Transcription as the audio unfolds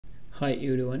Hi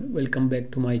everyone, welcome back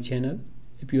to my channel.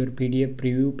 If your PDF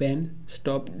Preview Pane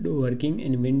stopped working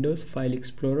in Windows File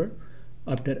Explorer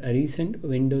after a recent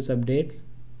Windows updates,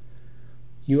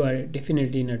 you are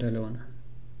definitely not alone,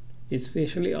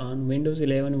 especially on Windows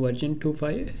 11 version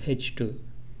 2.5H2.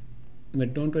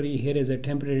 But don't worry, here is a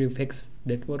temporary fix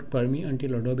that worked for me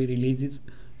until Adobe releases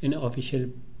an official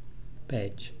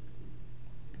patch.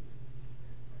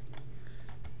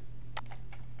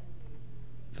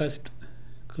 First,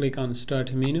 click on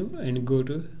Start menu and go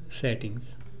to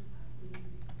Settings.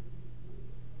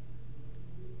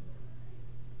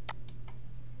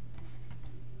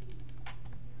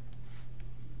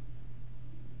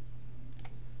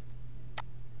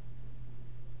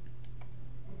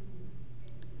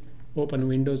 Open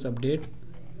Windows Updates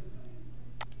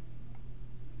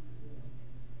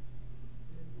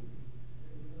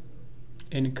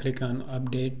and click on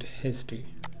Update History.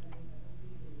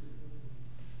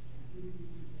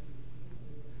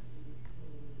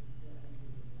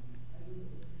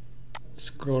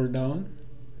 Scroll down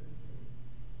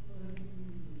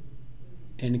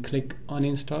and click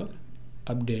Uninstall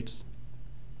Updates.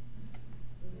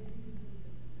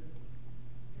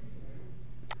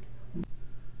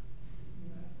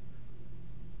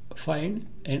 Find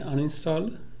and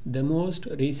uninstall the most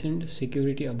recent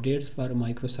security updates for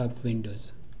Microsoft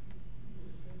Windows.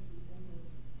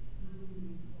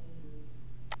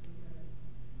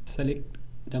 Select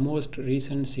the most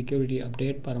recent security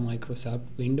update for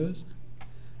Microsoft Windows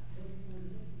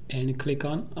and click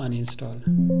on Uninstall.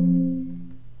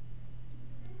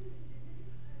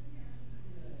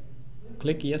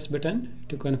 Click Yes button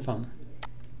to confirm.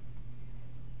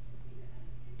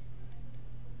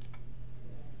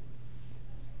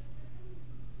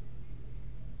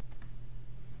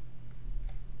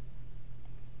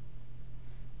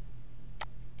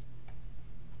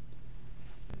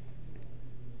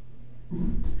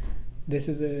 This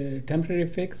is a temporary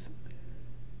fix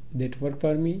that worked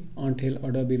for me until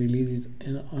Adobe releases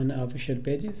on official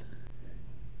pages.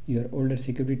 Your older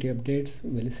security updates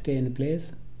will stay in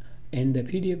place and the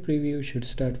PDF preview should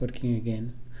start working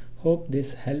again. Hope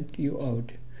this helped you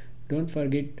out. Don't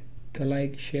forget to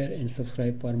like, share and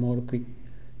subscribe for more quick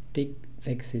tech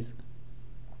fixes.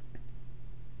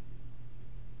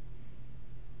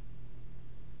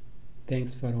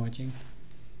 Thanks for watching.